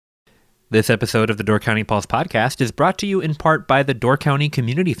This episode of the Door County Pulse podcast is brought to you in part by the Door County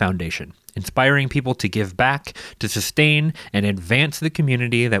Community Foundation, inspiring people to give back, to sustain, and advance the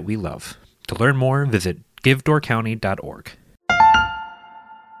community that we love. To learn more, visit givedoorcounty.org.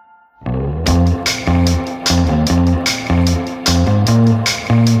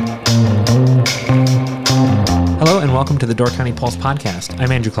 Hello and welcome to the Door County Pulse podcast.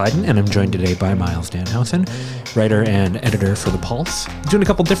 I'm Andrew Clyden and I'm joined today by Miles Danhausen, writer and editor for The Pulse. Doing a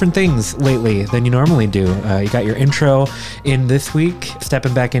couple different things lately than you normally do. You got your intro in this week,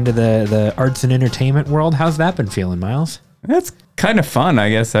 stepping back into the arts and entertainment world. How's that been feeling, Miles? That's kind of fun,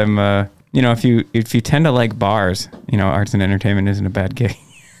 I guess. I'm, if you tend to like bars, arts and entertainment isn't a bad gig.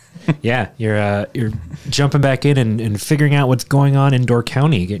 Yeah, you're jumping back in and figuring out what's going on in Door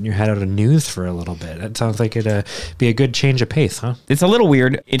County, getting your head out of news for a little bit. That sounds like it'd be a good change of pace, huh? It's a little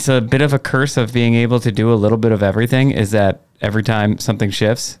weird. It's a bit of a curse of being able to do a little bit of everything, is that every time something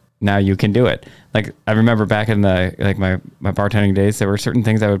shifts, now you can do it. Like, I remember back in my bartending days, there were certain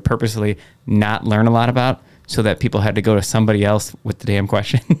things I would purposely not learn a lot about so that people had to go to somebody else with the damn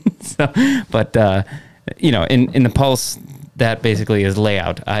question. In the Pulse, that basically is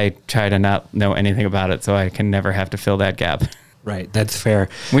layout. I try to not know anything about it so I can never have to fill that gap. Right, that's fair.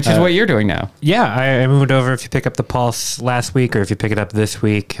 Which is what you're doing now. Yeah, I moved over. If you pick up The Pulse last week or if you pick it up this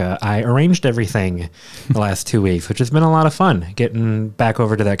week, I arranged everything the last 2 weeks, which has been a lot of fun, getting back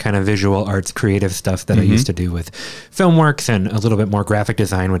over to that kind of visual arts, creative stuff that I used to do with FilmWorks and a little bit more graphic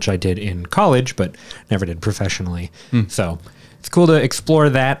design, which I did in college, but never did professionally. So it's cool to explore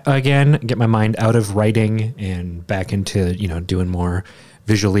that again, get my mind out of writing and back into, doing more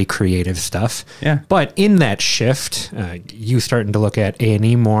visually creative stuff. Yeah. But in that shift, you starting to look at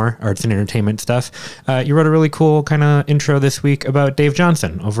A&E more, arts and entertainment stuff. You wrote a really cool kind of intro this week about Dave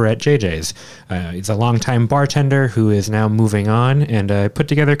Johnson over at JJ's. He's a longtime bartender who is now moving on, and put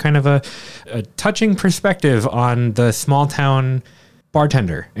together kind of a touching perspective on the small town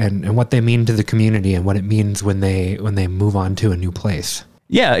bartender and what they mean to the community and what it means when they move on to a new place.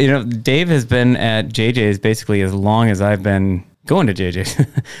 Yeah, Dave has been at JJ's basically as long as I've been going to JJ's.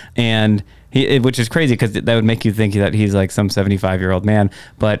 And which is crazy because that would make you think that he's like some 75-year-old man,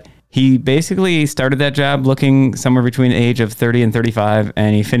 but he basically started that job looking somewhere between the age of 30 and 35,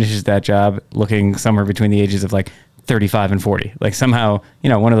 and he finishes that job looking somewhere between the ages of like 35 and 40. Like somehow,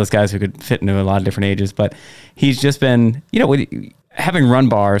 one of those guys who could fit into a lot of different ages, but he's just been, having run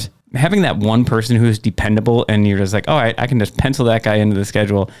bars, having that one person who's dependable and you're just like, all right, I can just pencil that guy into the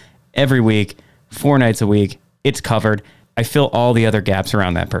schedule every week, 4 nights a week. It's covered. I fill all the other gaps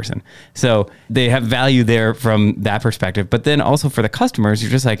around that person. So they have value there from that perspective. But then also for the customers,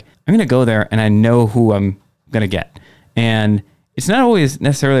 you're just like, I'm going to go there and I know who I'm going to get. And it's not always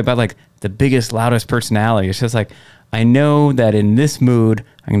necessarily about like the biggest, loudest personality. It's just like, I know that in this mood,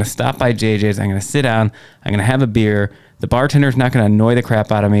 I'm going to stop by JJ's. I'm going to sit down. I'm going to have a beer. The bartender's not going to annoy the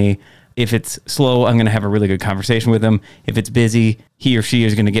crap out of me. If it's slow, I'm going to have a really good conversation with him. If it's busy, he or she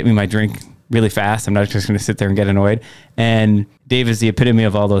is going to get me my drink really fast. I'm not just going to sit there and get annoyed. And Dave is the epitome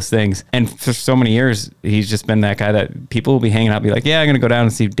of all those things. And for so many years, he's just been that guy that people will be hanging out and be like, yeah, I'm going to go down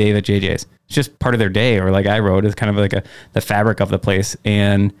and see Dave at JJ's. It's just part of their day. Or like I wrote, it's kind of like the fabric of the place.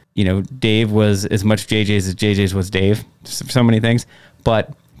 And, Dave was as much JJ's as JJ's was Dave. Just so many things.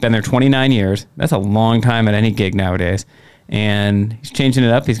 But been there 29 years. That's a long time at any gig nowadays. And he's changing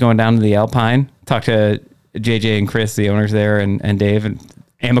it up. He's going down to the Alpine. Talked to JJ and Chris, the owners there, and Dave, and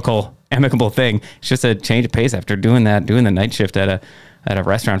amicable thing. It's just a change of pace after doing the night shift at a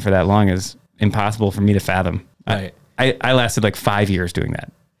restaurant for that long is impossible for me to fathom. Right. I lasted like 5 years doing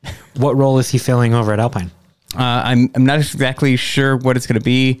that. What role is he filling over at Alpine? I'm not exactly sure what it's going to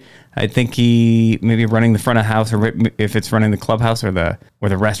be. I think he maybe running the front of house, or if it's running the clubhouse or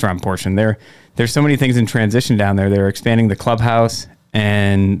the restaurant portion. There's so many things in transition down there. They're expanding the clubhouse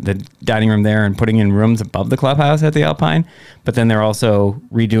and the dining room there and putting in rooms above the clubhouse at the Alpine. But then they're also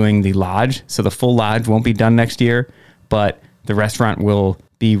redoing the lodge. So the full lodge won't be done next year, but the restaurant will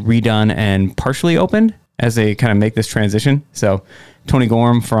be redone and partially opened as they kind of make this transition. So Tony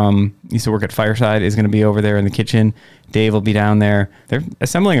Gorham used to work at Fireside is going to be over there in the kitchen. Dave will be down there. They're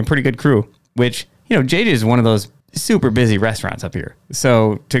assembling a pretty good crew, which, JJ is one of those super busy restaurants up here.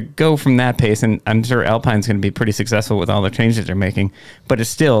 So to go from that pace, and I'm sure Alpine's going to be pretty successful with all the changes they're making, but it's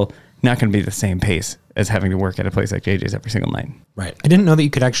still not going to be the same pace as having to work at a place like JJ's every single night. Right. I didn't know that you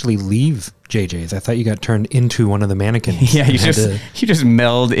could actually leave JJ's. I thought you got turned into one of the mannequins. Yeah, you just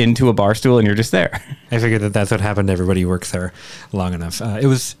meld into a bar stool and you're just there. I figured that that's what happened to everybody who works there long enough. It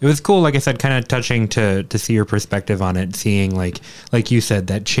was cool, like I said, kind of touching to see your perspective on it, seeing like you said,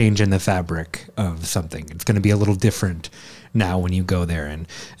 that change in the fabric of something. It's going to be a little different now when you go there, and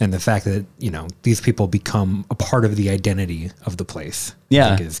the fact that, you know, these people become a part of the identity of the place.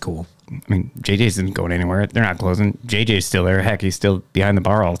 Yeah. I think is cool. I mean, JJ's isn't going anywhere. They're not closing. JJ's still there. Heck, he's still behind the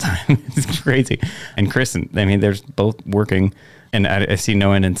bar all the time. It's crazy. And Chris, I mean, they're both working, and I see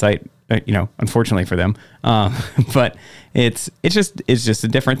no end in sight, you know, unfortunately for them. But it's just a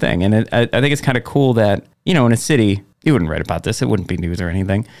different thing. And I think it's kind of cool that, you know, in a city, you wouldn't write about this. It wouldn't be news or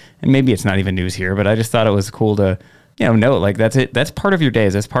anything. And maybe it's not even news here, but I just thought it was cool to, you know, like that's it. That's part of your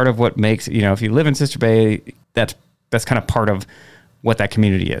days. That's part of what makes, you know, if you live in Sister Bay, that's kind of part of what that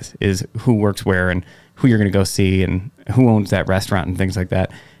community is who works where and who you're going to go see and who owns that restaurant and things like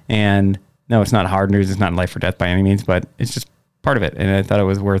that. And no, it's not hard news. It's not life or death by any means, but it's just part of it. And I thought it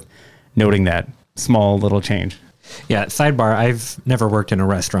was worth noting that small little change. Yeah, sidebar, I've never worked in a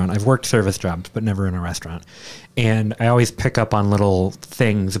restaurant. I've worked service jobs, but never in a restaurant. And I always pick up on little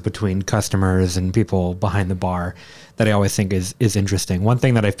things between customers and people behind the bar that I always think is interesting. One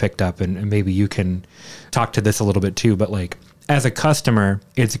thing that I've picked up, and maybe you can talk to this a little bit too, but like as a customer,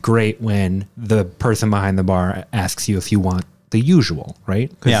 it's great when the person behind the bar asks you if you want the usual, right?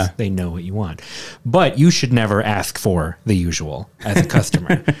 Because they know what you want. But you should never ask for the usual as a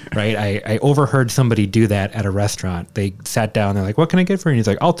customer, right? I overheard somebody do that at a restaurant. They sat down, they're like, what can I get for you? And he's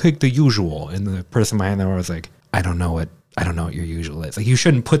like, I'll take the usual. And the person behind the bar was like, I don't know what your usual is. Like, you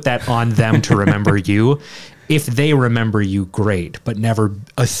shouldn't put that on them to remember you. If they remember you, great, but never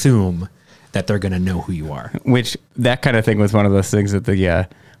assume that they're going to know who you are. Which that kind of thing was one of those things that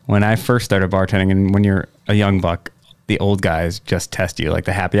when I first started bartending, and when you're a young buck, the old guys just test you. Like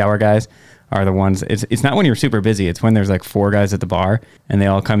the happy hour guys are the ones. It's not when you're super busy. It's when there's like 4 guys at the bar and they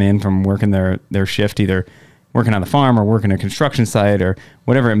all come in from working their shift, either working on the farm or working a construction site or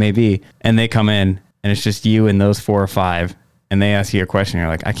whatever it may be. And they come in and it's just you and those 4 or 5. And they ask you a question. You're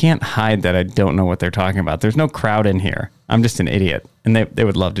like, I can't hide that I don't know what they're talking about. There's no crowd in here. I'm just an idiot. And they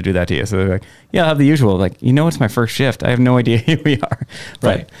would love to do that to you. So they're like, yeah, I'll have the usual. Like, it's my first shift. I have no idea who we are.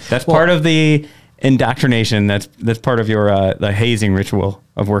 Right. But that's part of the indoctrination. That's part of your the hazing ritual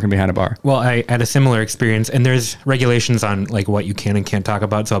of working behind a bar. Well, I had a similar experience, and there's regulations on like what you can and can't talk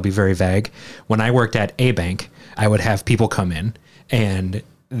about, so I'll be very vague. When I worked at a bank, I would have people come in and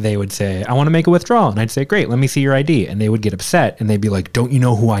they would say, I want to make a withdrawal. And I'd say, great, let me see your ID. And they would get upset and they'd be like, don't you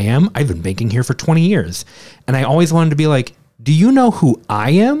know who I am? I've been banking here for 20 years. And I always wanted to be like, do you know who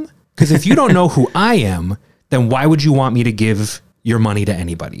I am? Because if you don't know who I am, then why would you want me to give your money to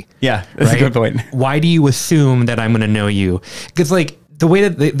anybody? Yeah, that's right? A good point. Why do you assume that I'm going to know you? Because like the way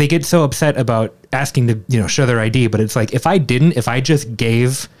that they get so upset about asking to, show their ID, but it's like, if I just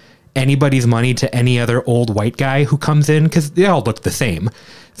gave anybody's money to any other old white guy who comes in, because they all look the same.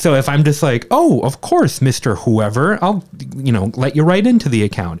 So if I'm just like, oh, of course, Mr. Whoever, I'll, let you right into the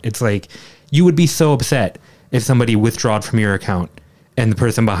account. It's like, you would be so upset if somebody withdrawed from your account and the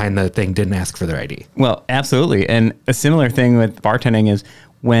person behind the thing didn't ask for their ID. Well, absolutely. And a similar thing with bartending is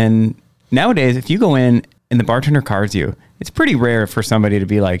when nowadays, if you go in and the bartender cards you, it's pretty rare for somebody to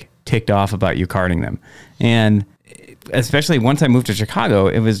be like ticked off about you carding them. And especially once I moved to Chicago,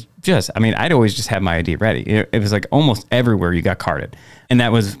 it was I'd always just have my ID ready. It was like almost everywhere you got carded. And I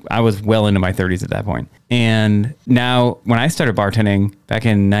was well into my 30s at that point. And now when I started bartending back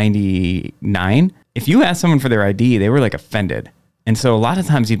in 99, if you asked someone for their ID, they were like offended. And so a lot of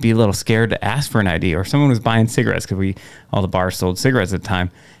times you'd be a little scared to ask for an ID, or someone was buying cigarettes because all the bars sold cigarettes at the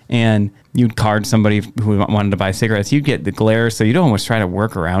time. And you'd card somebody who wanted to buy cigarettes. You'd get the glare, so you'd almost try to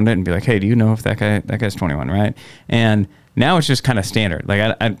work around it and be like, "Hey, do you know if that guy's 21, right?" And now it's just kind of standard.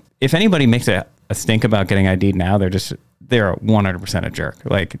 Like, if anybody makes a stink about getting ID'd now, they're 100% a jerk.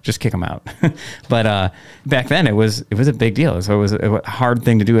 Like, just kick them out. But back then, it was a big deal. So it was a hard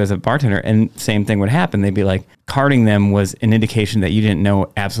thing to do as a bartender. And same thing would happen. They'd be like, carding them was an indication that you didn't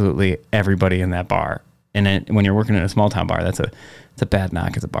know absolutely everybody in that bar. And when you're working in a small town bar, it's a bad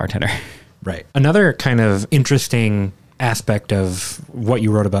knock as a bartender. Right. Another kind of interesting aspect of what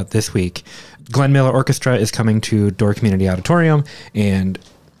you wrote about this week, Glenn Miller Orchestra is coming to Door Community Auditorium, and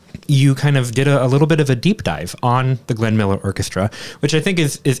you kind of did a little bit of a deep dive on the Glenn Miller Orchestra, which I think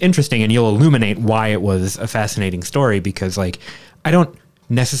is interesting, and you'll illuminate why it was a fascinating story, because like I don't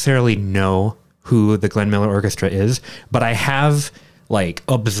necessarily know who the Glenn Miller Orchestra is, but I have like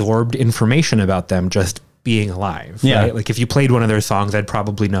absorbed information about them just being alive. Yeah. Right? Like if you played one of their songs, I'd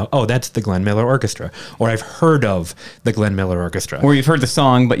probably know, oh, that's the Glenn Miller Orchestra, or I've heard of the Glenn Miller Orchestra. Or you've heard the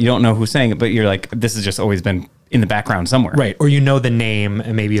song, but you don't know who sang it, but you're like, this has just always been in the background somewhere. Right. Or you know the name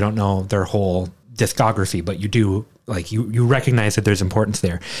and maybe you don't know their whole discography, but you do, like you recognize that there's importance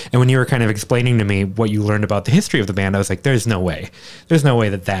there. And when you were kind of explaining to me what you learned about the history of the band, I was like, there's no way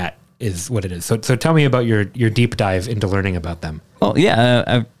that is what it is. So tell me about your deep dive into learning about them. Well, yeah,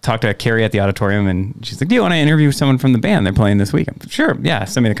 I've talked to Carrie at the auditorium, and she's like, do you want to interview someone from the band? They're playing this week. I'm like, sure, yeah,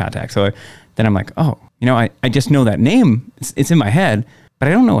 send me the contact. So then I'm like, oh, I just know that name. It's in my head, but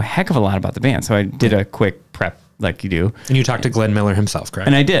I don't know a heck of a lot about the band. So I did a quick prep like you do. And you talked to Glenn Miller himself, correct?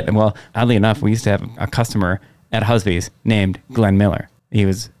 And I did. Well, oddly enough, we used to have a customer at Husby's named Glenn Miller. He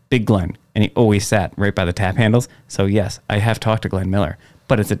was Big Glenn, and he always sat right by the tap handles. So yes, I have talked to Glenn Miller,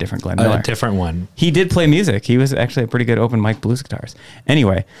 but it's a different Glenn Miller. A different one. He did play music. He was actually a pretty good open mic blues guitarist.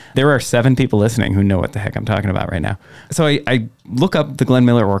 Anyway, there are 7 people listening who know what the heck I'm talking about right now. So I look up the Glenn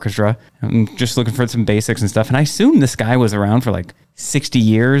Miller Orchestra. I'm just looking for some basics and stuff. And I assume this guy was around for like 60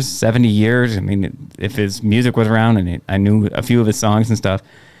 years, 70 years. I mean, if his music was around, and I knew a few of his songs and stuff.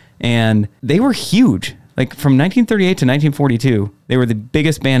 And they were huge. Like from 1938 to 1942, they were the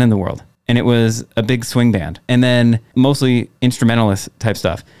biggest band in the world. And it was a big swing band. And then mostly instrumentalist type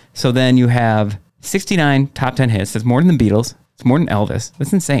stuff. So then you have 69 top 10 hits. That's more than the Beatles. It's more than Elvis.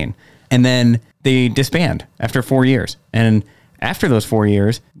 That's insane. And then they disband after 4 years. And after those 4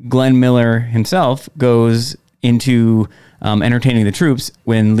 years, Glenn Miller himself goes into entertaining the troops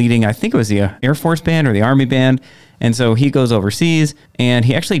when leading, I think it was the Air Force band or the Army band. And so he goes overseas, and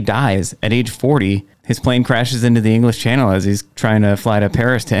he actually dies at age 40. His plane crashes into the English Channel as he's trying to fly to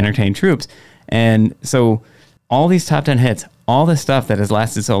Paris to entertain troops. And so all these top 10 hits, all this stuff that has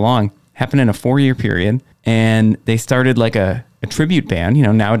lasted so long, happened in a 4-year period. And they started like a tribute band.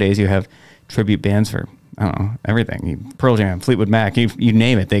 Nowadays you have tribute bands for, I don't know, everything. Pearl Jam, Fleetwood Mac, you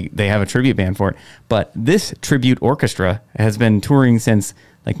name it, they have a tribute band for it. But this tribute orchestra has been touring since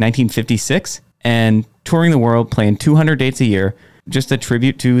like 1956 and touring the world, playing 200 dates a year, just a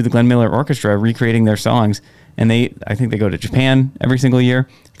tribute to the Glenn Miller Orchestra, recreating their songs. And I think they go to Japan every single year.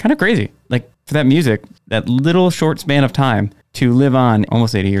 Kind of crazy. Like for that music, that little short span of time to live on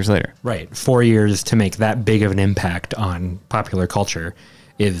almost 80 years later. Right. 4 years to make that big of an impact on popular culture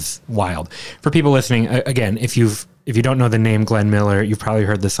is wild. For people listening, again, if you don't know the name Glenn Miller, you've probably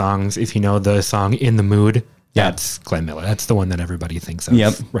heard the songs. If you know the song In the Mood, that's Glenn Miller. That's the one that everybody thinks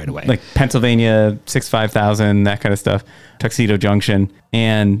of right away. Like Pennsylvania, 65000, that kind of stuff, Tuxedo Junction.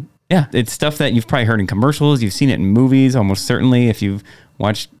 And yeah, it's stuff that you've probably heard in commercials. You've seen it in movies, almost certainly, if you've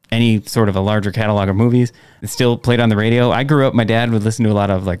watched any sort of a larger catalog of movies. It's still played on the radio. I grew up, my dad would listen to a lot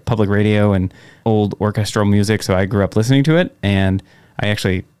of like public radio and old orchestral music, so I grew up listening to it. And I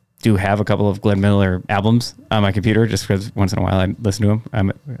actually do have a couple of Glenn Miller albums on my computer just because once in a while I listen to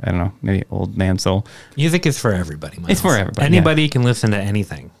them. I don't know, maybe old man soul. Music is for everybody, Miles. It's for everybody. Anybody can listen to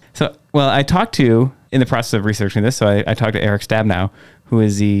anything. So, well, I talked to, in the process of researching this, so I talked to Eric Stabnow, who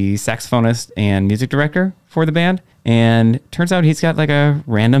is the saxophonist and music director for the band. And turns out he's got like a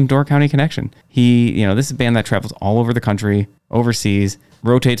random Door County connection. This is a band that travels all over the country, overseas,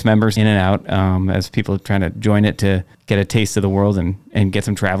 rotates members in and out as people trying to join it to get a taste of the world and get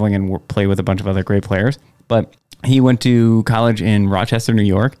some traveling and play with a bunch of other great players. But he went to college in Rochester, New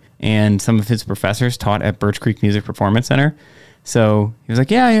York, and some of his professors taught at Birch Creek Music Performance Center. So he was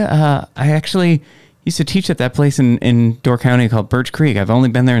like, I actually used to teach at that place in Door County called Birch Creek. I've only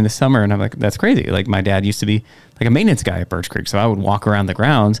been there in the summer. And I'm like, that's crazy. Like my dad used to be like a maintenance guy at Birch Creek. So I would walk around the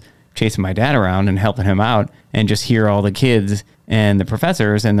grounds, chasing my dad around and helping him out, and just hear all the kids and the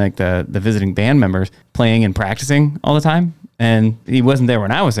professors and like the visiting band members playing and practicing all the time. And he wasn't there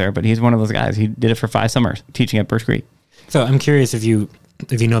when I was there, but he's one of those guys. He did it for 5 summers teaching at Birch Creek. So I'm curious if you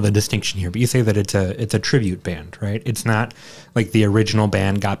know the distinction here, but you say that it's a tribute band, right? It's not like the original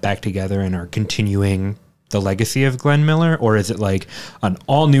band got back together and are continuing the legacy of Glenn Miller, or is it like an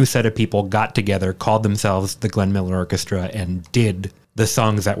all new set of people got together, called themselves the Glenn Miller Orchestra, and did the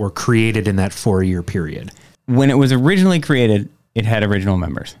songs that were created in that 4-year period? When it was originally created, it had original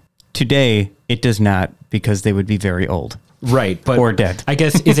members. Today, it does not, because they would be very old. Right, but or dead. I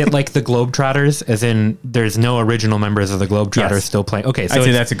guess, is it like the Globetrotters, as in there's no original members of the Globetrotters still playing? Okay, so I'd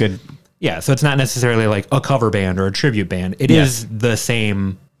say that's a good... Yeah, so it's not necessarily like a cover band or a tribute band. It is the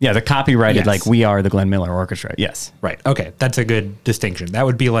same... Yeah, the copyrighted, like, we are the Glenn Miller Orchestra. Yes. Right, okay, that's a good distinction. That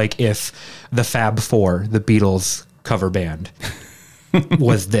would be like if the Fab Four, the Beatles cover band,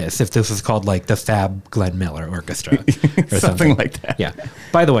 was this, if this was called like the Fab Glenn Miller Orchestra or something like that. Yeah.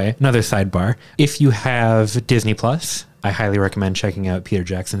 By the way, another sidebar, if you have Disney Plus, I highly recommend checking out Peter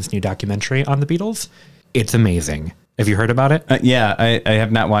Jackson's new documentary on the Beatles. It's amazing. Have you heard about it? Yeah, I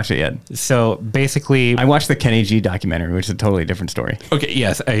have not watched it yet. So basically, I watched the Kenny G documentary, which is a totally different story. okay,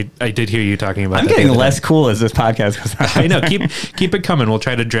 yes, I did hear you talking about I'm that. getting less cool as this podcast goes on. I know. Keep it coming. We'll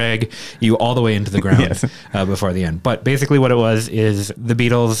try to drag you all the way into the ground Yes. Before the end. But basically what it was is the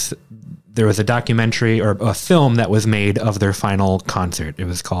Beatles, there was a documentary or a film that was made of their final concert. It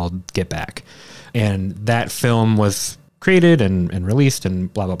was called Get Back. And that film was created and released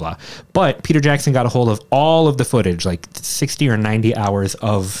and blah, blah, blah. But Peter Jackson got a hold of all of the footage, like 60 or 90 hours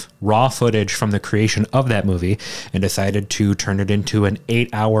of raw footage from the creation of that movie, and decided to turn it into an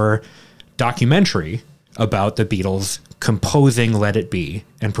 8-hour documentary about the Beatles composing Let It Be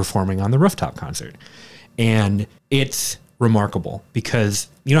and performing on the rooftop concert. And it's remarkable because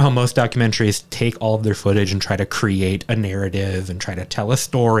you know how most documentaries take all of their footage and try to create a narrative and try to tell a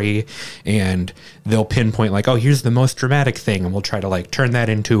story, and they'll pinpoint like, oh, here's the most dramatic thing, and we'll try to like turn that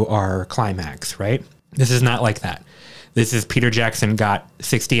into our climax, right? This is not like that. This is Peter Jackson got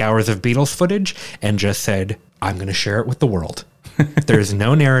 60 hours of Beatles footage and just said, I'm going to share it with the world. There's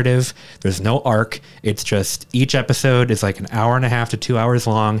no narrative. There's no arc. It's just each episode is like an hour and a half to 2 hours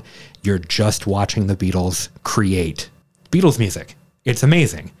long. You're just watching the Beatles create Beatles music. It's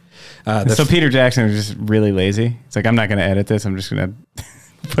amazing. So Peter Jackson was just really lazy. It's like, I'm not going to edit this. I'm just going to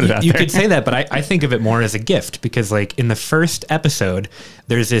put it out You there. could say that, but I think of it more as a gift because like in the first episode,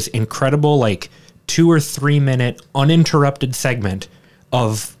 there's this incredible like 2 or 3 minute uninterrupted segment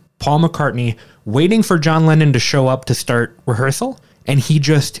of Paul McCartney waiting for John Lennon to show up to start rehearsal, and he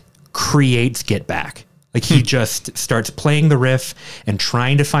just creates Get Back. Like he just starts playing the riff and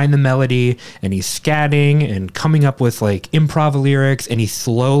trying to find the melody, and he's scatting and coming up with like improv lyrics, and he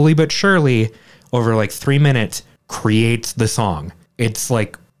slowly but surely over like 3 minutes creates the song. It's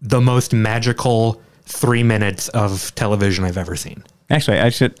like the most magical 3 minutes of television I've ever seen. Actually, I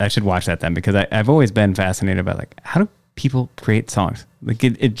should watch that then, because I've always been fascinated about like, how do people create songs? Like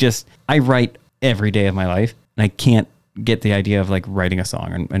it just, I write every day of my life, and I can't get the idea of like writing a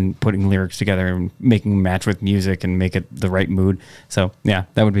song and putting lyrics together and making them match with music and make it the right mood. So yeah,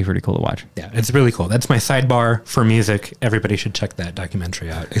 that would be pretty cool to watch. Yeah, it's really cool. That's my sidebar for music. Everybody should check that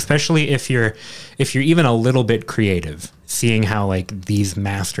documentary out, especially if you're even a little bit creative, seeing how like these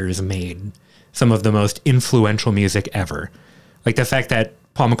masters made some of the most influential music ever. Like the fact that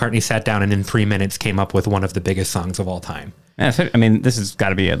Paul McCartney sat down and in 3 minutes came up with one of the biggest songs of all time. Yeah, so, I mean, this has got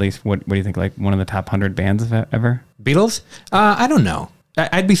to be at least, what do you think, like one of the top 100 bands ever? Beatles? I don't know.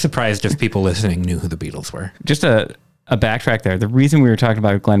 I'd be surprised if people listening knew who the Beatles were. Just a backtrack there. The reason we were talking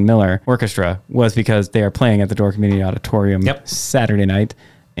about Glenn Miller Orchestra was because they are playing at the Door Community Auditorium Saturday night.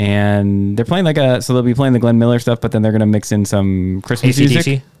 And they're playing so they'll be playing the Glenn Miller stuff, but then they're going to mix in some Christmas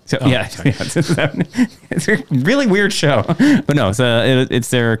music. So, it's a really weird show. But no, it's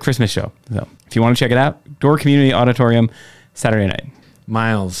their Christmas show. So if you want to check it out, Door Community Auditorium, Saturday night.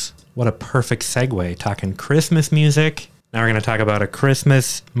 Miles, what a perfect segue. Talking Christmas music. Now we're going to talk about a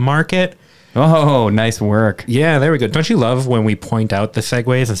Christmas market. Oh, nice work. Yeah, there we go. Don't you love when we point out the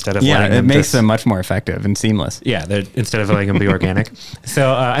segues instead of letting it them makes them much more effective and seamless. Yeah, instead of letting them be organic.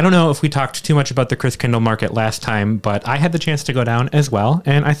 So I don't know if we talked too much about the Chris Kindle Market last time, but I had the chance to go down as well,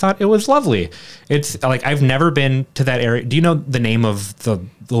 and I thought it was lovely. It's like I've never been to that area. Do you know the name of the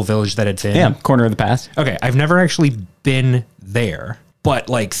little village that it's in? Yeah, Corner of the Past. Okay, I've never actually been there, but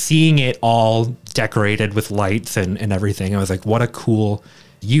like seeing it all decorated with lights and everything, I was like, what a cool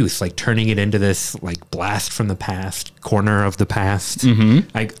use, like turning it into this like blast from the past, corner of the past. Mm-hmm.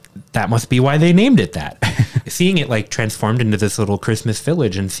 Like that must be why they named it that. Seeing it like transformed into this little Christmas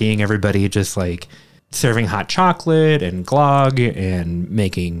village and seeing everybody just like serving hot chocolate and glog and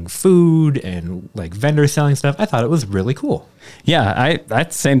making food and like vendors selling stuff. I thought it was really cool. Yeah,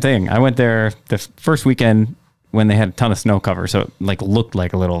 that's the same thing. I went there the first weekend when they had a ton of snow cover, so it like looked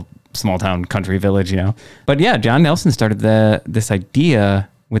like a little small town country village, you know. But yeah, John Nelson started this idea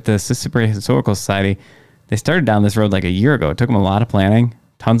with the Sister Historical Society. They started down this road like a year ago. It took them a lot of planning,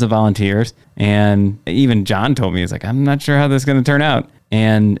 tons of volunteers, and even John told me, he's like, I'm not sure how this is going to turn out,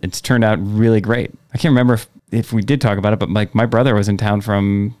 and it's turned out really great. I can't remember if we did talk about it, but like my brother was in town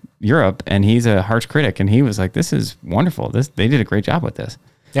from Europe, and he's a Harsh critic, and he was like, this is wonderful. They did a great job with this.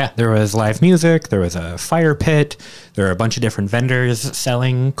 Yeah, there was live music, there was a fire pit, there were a bunch of different vendors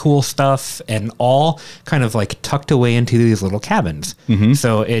selling cool stuff, and all kind of like tucked away into these little cabins. Mm-hmm.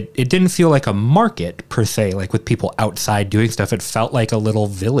 So it didn't feel like a market per se, like with people outside doing stuff. It felt like a little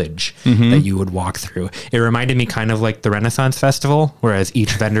village that you would walk through. It reminded me kind of like the Renaissance Festival, whereas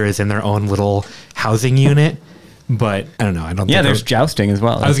each vendor is in their own little housing unit. But I don't know. I don't. Yeah, think there's jousting as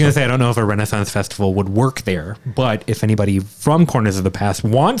well. I was going to say, I don't know if a Renaissance festival would work there, but if anybody from Corners of the Past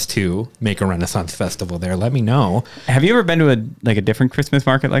wants to make a Renaissance festival there, let me know. Have you ever been to a different Christmas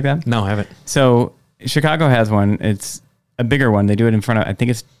market like that? No, I haven't. So Chicago has one. It's a bigger one. They do it in front of, I think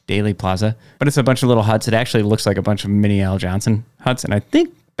it's Daly Plaza, but it's a bunch of little huts. It actually looks like a bunch of mini Al Johnson huts. And I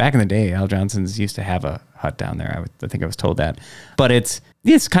think back in the day, Al Johnson's used to have a hut down there. I think I was told that. But it's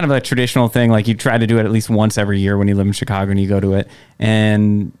kind of a traditional thing. Like you try to do it at least once every year when you live in Chicago and you go to it.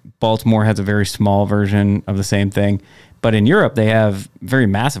 And Baltimore has a very small version of the same thing. But in Europe, they have very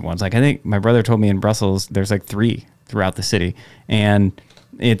massive ones. Like I think my brother told me in Brussels, there's like 3 throughout the city. And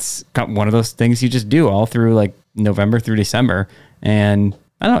it's got one of those things you just do all through like November through December. And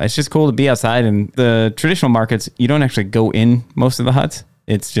I don't know, it's just cool to be outside. And the traditional markets, you don't actually go in most of the huts.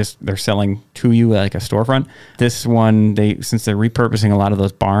 It's just they're selling to you like a storefront. This one, since they're repurposing a lot of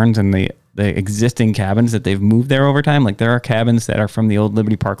those barns and the existing cabins that they've moved there over time, like there are cabins that are from the old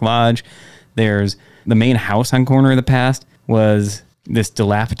Liberty Park Lodge. There's the main house on Corner of the Past was this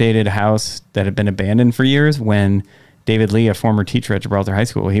dilapidated house that had been abandoned for years when David Lee, a former teacher at Gibraltar High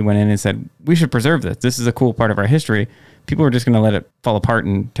School, he went in and said, we should preserve this. This is a cool part of our history. People were just going to let it fall apart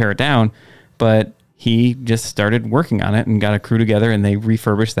and tear it down. But he just started working on it and got a crew together and they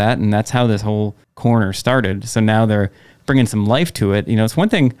refurbished that. And that's how this whole corner started. So now they're bringing some life to it. You know, it's one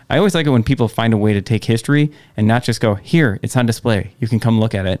thing, I always like it when people find a way to take history and not just go, here, it's on display. You can come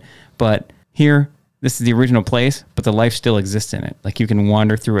look at it. But here, this is the original place, but the life still exists in it. Like you can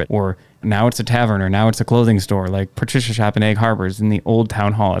wander through it, or now it's a tavern, or now it's a clothing store, like Patricia Shop in Egg Harbor is in the old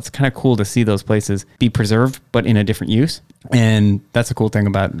town hall. It's kind of cool to see those places be preserved, but in a different use. And that's a cool thing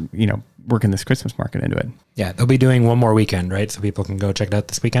about, you know, working this Christmas market into it. Yeah, they'll be doing one more weekend, right? So people can go check it out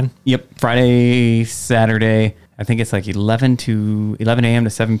this weekend. Yep. Friday, Saturday, I think it's like 11 a.m. to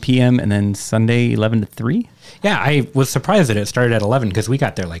 7 p.m. and then Sunday 11 to 3. Yeah, I was surprised that it started at 11 because we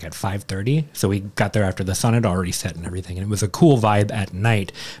got there like at 5:30. So we got there after the sun had already set and everything. And it was a cool vibe at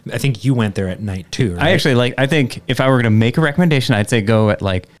night. I think you went there at night too, right? I think if I were going to make a recommendation, I'd say go at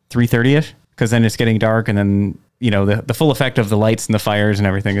like 3:30ish because then it's getting dark and then, you know, the full effect of the lights and the fires and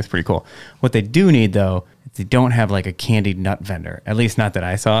everything is pretty cool. What they do need though, is they don't have like a candied nut vendor, at least not that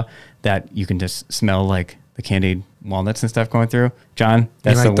I saw, that you can just smell like the candied walnuts and stuff going through. John,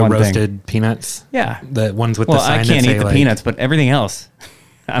 that's you like the one roasted thing. peanuts? Yeah. The ones with the sign I can't that say eat the like, peanuts, but everything else,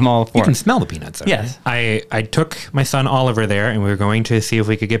 I'm all for. You can smell the peanuts. Though, yes. Right? I took my son Oliver there and we were going to see if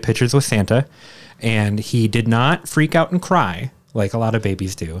we could get pictures with Santa. And he did not freak out and cry like a lot of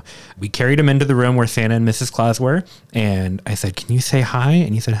babies do. We carried him into the room where Santa and Mrs. Claus were. And I said, can you say hi?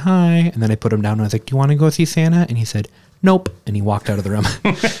 And he said, hi. And then I put him down and I was like, do you want to go see Santa? And he said, nope. And he walked out of the room.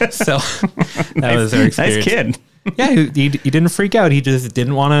 So that was our experience. Nice kid. Yeah, he didn't freak out. He just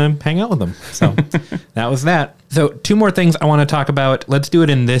didn't want to hang out with them. So that was that. So 2 more things I want to talk about. Let's do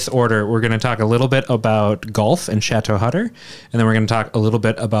it in this order. We're going to talk a little bit about golf and Chateau Hutter. And then we're going to talk a little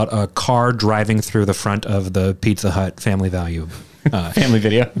bit about a car driving through the front of the Pizza Hut Family Value. Family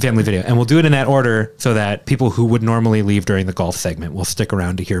video. And we'll do it in that order so that people who would normally leave during the golf segment will stick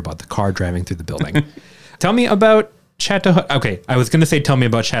around to hear about the car driving through the building. Tell me about Chateau Hutter. Okay, I was going to say tell me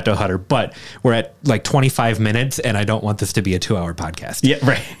about Chateau Hutter, but we're at like 25 minutes and I don't want this to be a 2-hour podcast. Yeah,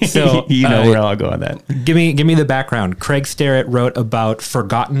 right. So you know where I'll go on that. Give me the background. Craig Starrett wrote about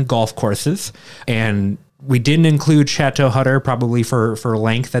forgotten golf courses, and we didn't include Chateau Hutter probably for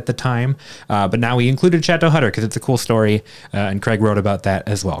length at the time, but now we included Chateau Hutter because it's a cool story, and Craig wrote about that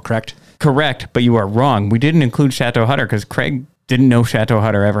as well, correct? Correct, but you are wrong. We didn't include Chateau Hutter because Craig didn't know Chateau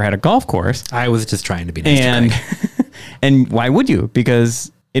Hutter ever had a golf course. I was just trying to be nice to Craig. And why would you?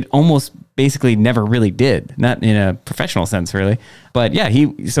 Because it almost basically never really did, not in a professional sense, really. But yeah,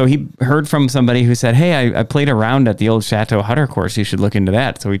 he heard from somebody who said, hey, I played around at the old Chateau Hutter course. You should look into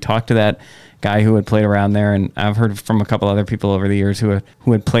that. So we talked to that guy who had played around there. And I've heard from a couple other people over the years who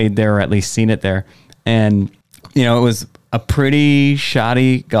had played there or at least seen it there. And, you know, it was a pretty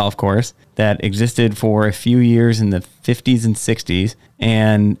shoddy golf course that existed for a few years in the 50s and 60s.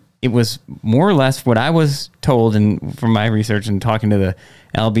 And it was more or less what I was told, and from my research and talking to the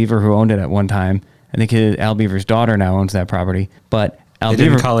Al Beaver who owned it at one time. I think Al Beaver's daughter now owns that property. But Al Beaver,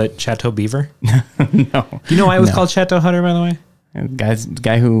 didn't call it Chateau Beaver? No. Do you know why it was called Chateau Hutter, by the way? The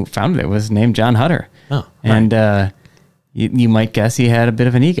guy who founded it was named John Hutter. Oh, right. And you might guess he had a bit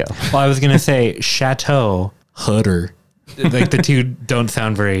of an ego. Well, I was going to say Chateau Hutter. Like the two don't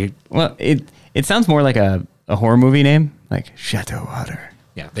sound very... Well, it sounds more like a horror movie name, like Chateau Hutter.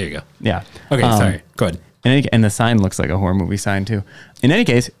 Yeah, there you go. Yeah. Okay, sorry. Go ahead. And the sign looks like a horror movie sign too. In any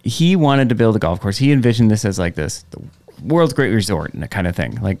case, he wanted to build a golf course. He envisioned this as like the world's great resort and that kind of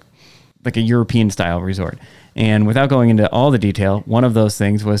thing, like a European style resort. And without going into all the detail, one of those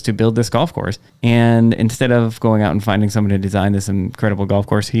things was to build this golf course. And instead of going out and finding someone to design this incredible golf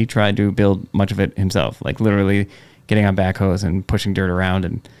course, he tried to build much of it himself, like literally getting on backhoes and pushing dirt around.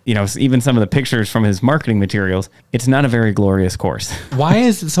 And, even some of the pictures from his marketing materials, it's not a very glorious course. Why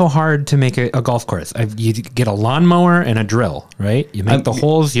is it so hard to make a golf course? You get a lawnmower and a drill, right? You make the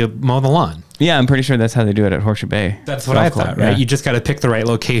holes, you mow the lawn. Yeah, I'm pretty sure that's how they do it at Horseshoe Bay. That's what I thought, right? Yeah. You just got to pick the right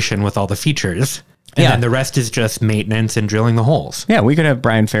location with all the features. And then the rest is just maintenance and drilling the holes. Yeah, we could have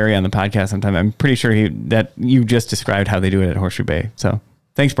Brian Ferry on the podcast sometime. I'm pretty sure that you just described how they do it at Horseshoe Bay. So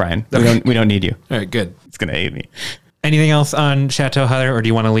thanks, Brian. We don't need you. All right, good. It's going to hate me. Anything else on Chateau Hutter, or do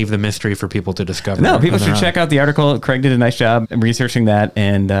you want to leave the mystery for people to discover? No, people should check out the article. Craig did a nice job researching that,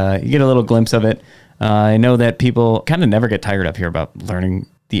 and you get a little glimpse of it. I know that people kind of never get tired up here about learning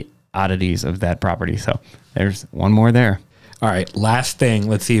the oddities of that property. So there's one more there. All right, last thing.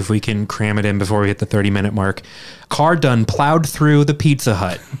 Let's see if we can cram it in before we hit the 30-minute mark. Car done plowed through the Pizza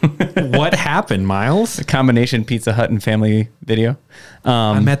Hut. What happened, Miles? A combination Pizza Hut and family video.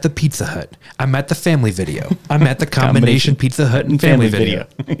 I'm at the Pizza Hut. I'm at the family video. I'm at the combination Pizza Hut and family video.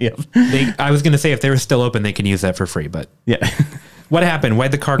 Yep. I was going to say if they were still open, they can use that for free, but yeah. What happened?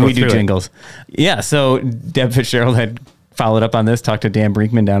 Why'd the car go through We do jingles. Yeah, so Deb Fitzgerald had followed up on this, talked to Dan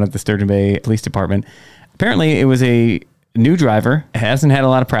Brinkman down at the Sturgeon Bay Police Department. Apparently, it was a new driver, hasn't had a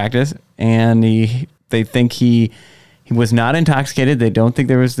lot of practice, and they think he was not intoxicated. They don't think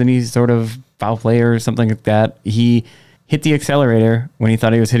there was any sort of foul play or something like that. He hit the accelerator when he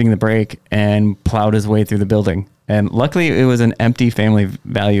thought he was hitting the brake and plowed his way through the building. And luckily, it was an empty Family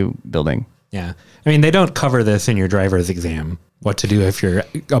Value building. Yeah. I mean, they don't cover this in your driver's exam, what to do if you're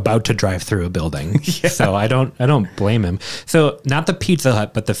about to drive through a building. Yeah. So I don't blame him. So not the Pizza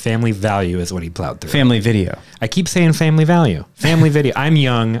Hut, but the Family Value is what he plowed through. Family Video. I keep saying Family Value. Family Video. I'm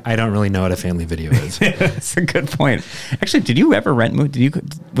young. I don't really know what a Family Video is. That's a good point. Actually, did you ever rent movies?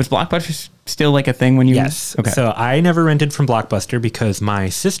 Was Blockbuster still like a thing when you... Yes. Okay. So I never rented from Blockbuster because my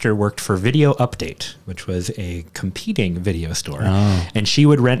sister worked for Video Update, which was a competing video store. Oh. And she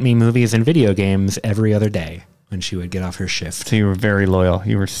would rent me movies and video games every other day when she would get off her shift. So you were very loyal.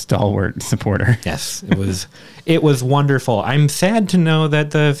 You were a stalwart supporter. Yes, it was wonderful. I'm sad to know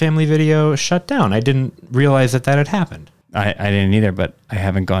that the Family Video shut down. I didn't realize that had happened. I didn't either, but I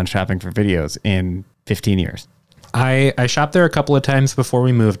haven't gone shopping for videos in 15 years. I shopped there a couple of times before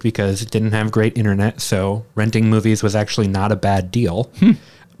we moved because it didn't have great internet, so renting movies was actually not a bad deal.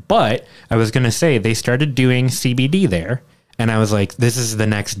 But I was going to say, they started doing CBD there. And I was like, this is the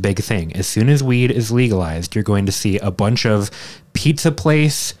next big thing. As soon as weed is legalized, you're going to see a bunch of pizza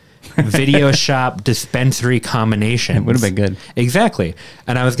place, video shop, dispensary combinations. It would have been good. Exactly.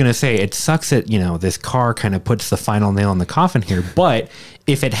 And I was going to say, it sucks that, this car kind of puts the final nail in the coffin here. But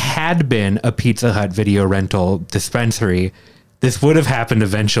if it had been a Pizza Hut video rental dispensary, this would have happened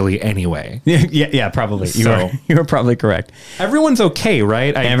eventually anyway. Yeah, probably. You were probably correct. Everyone's okay,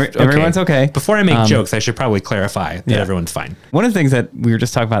 right? Everyone's okay. Before I make jokes, I should probably clarify that everyone's fine. One of the things that we were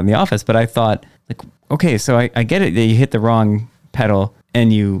just talking about in the office, but I thought, okay, so I get it that you hit the wrong pedal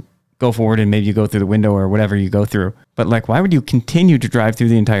and you go forward and maybe you go through the window or whatever you go through. But why would you continue to drive through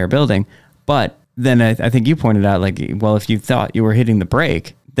the entire building? But then I think you pointed out, if you thought you were hitting the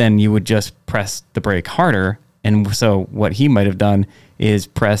brake, then you would just press the brake harder. And so what he might have done is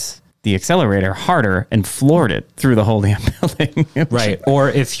press the accelerator harder and floored it through the whole damn building. Right. Or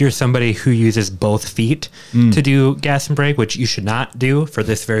if you're somebody who uses both feet to do gas and brake, which you should not do for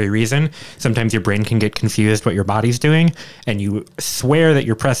this very reason. Sometimes your brain can get confused what your body's doing, and you swear that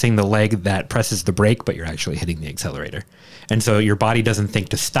you're pressing the leg that presses the brake, but you're actually hitting the accelerator. And so your body doesn't think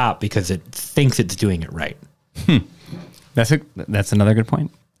to stop because it thinks it's doing it right. That's another good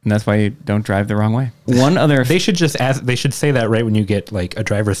point. And that's why you don't drive the wrong way. One other... They should just ask... They should say that right when you get a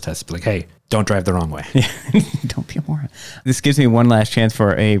driver's test. Hey, don't drive the wrong way. Don't be a moron. This gives me one last chance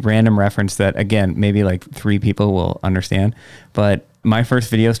for a random reference that, again, maybe 3 people will understand. But my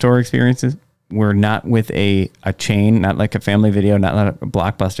first video store experiences were not with a chain, not like a Family Video, not a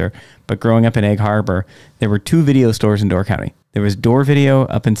Blockbuster. But growing up in Egg Harbor, there were 2 video stores in Door County. There was Door Video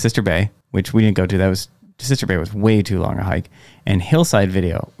up in Sister Bay, which we didn't go to. Sister Bay was way too long a hike, and Hillside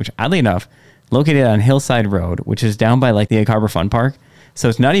Video, which oddly enough, located on Hillside Road, which is down by the Egg Harbor Fun Park. So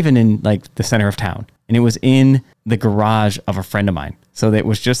it's not even in the center of town. And it was in the garage of a friend of mine. So it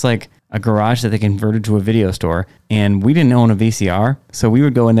was just a garage that they converted to a video store. And we didn't own a VCR. So we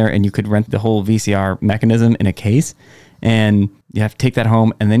would go in there and you could rent the whole VCR mechanism in a case. And you have to take that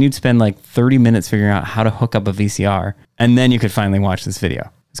home. And then you'd spend 30 minutes figuring out how to hook up a VCR. And then you could finally watch this video.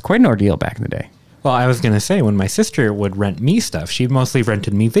 It's quite an ordeal back in the day. Well, I was going to say, when my sister would rent me stuff, she mostly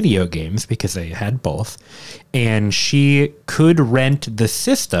rented me video games because they had both. And she could rent the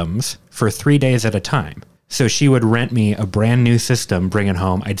systems for 3 days at a time. So she would rent me a brand new system, bring it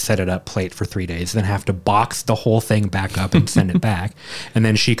home. I'd set it up, play it for 3 days, then have to box the whole thing back up and send it back. And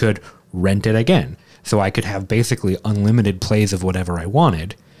then she could rent it again. So I could have basically unlimited plays of whatever I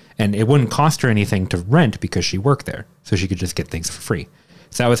wanted. And it wouldn't cost her anything to rent because she worked there. So she could just get things for free.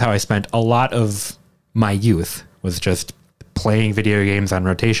 So that was how I spent a lot of my youth, was just playing video games on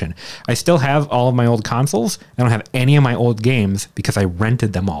rotation. I still have all of my old consoles. I don't have any of my old games because I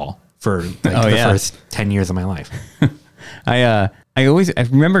rented them all for first 10 years of my life. I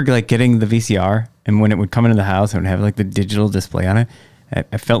remember like getting the VCR, and when it would come into the house and it would have like the digital display on it,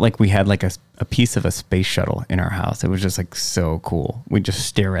 I felt like we had like a piece of a space shuttle in our house. It was just like so cool. We'd just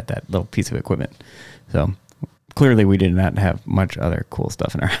stare at that little piece of equipment. So clearly we did not have much other cool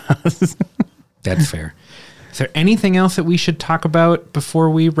stuff in our house. That's fair. Is there anything else that we should talk about before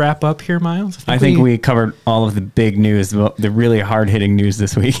we wrap up here, Miles? I think we covered all of the big news, the really hard-hitting news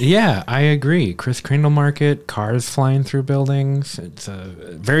this week. Yeah, I agree. Kris Kringle Market, cars flying through buildings. It's a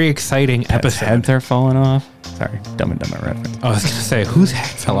very exciting episode. Heads are falling off. Sorry, Dumb and Dumber reference. I was going to say, whose head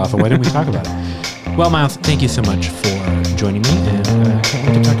fell off, and why didn't we talk about it? Well, Miles, thank you so much for joining me, and I can't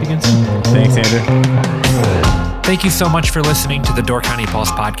wait to talk to you again soon. Thanks, Andrew. Thank you so much for listening to the Door County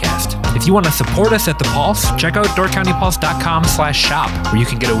Pulse podcast. If you want to support us at the Pulse, check out doorcountypulse.com/shop, where you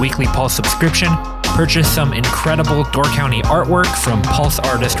can get a weekly Pulse subscription, purchase some incredible Door County artwork from Pulse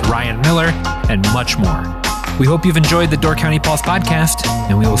artist Ryan Miller, and much more. We hope you've enjoyed the Door County Pulse podcast,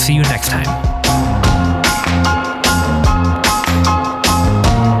 and we will see you next time.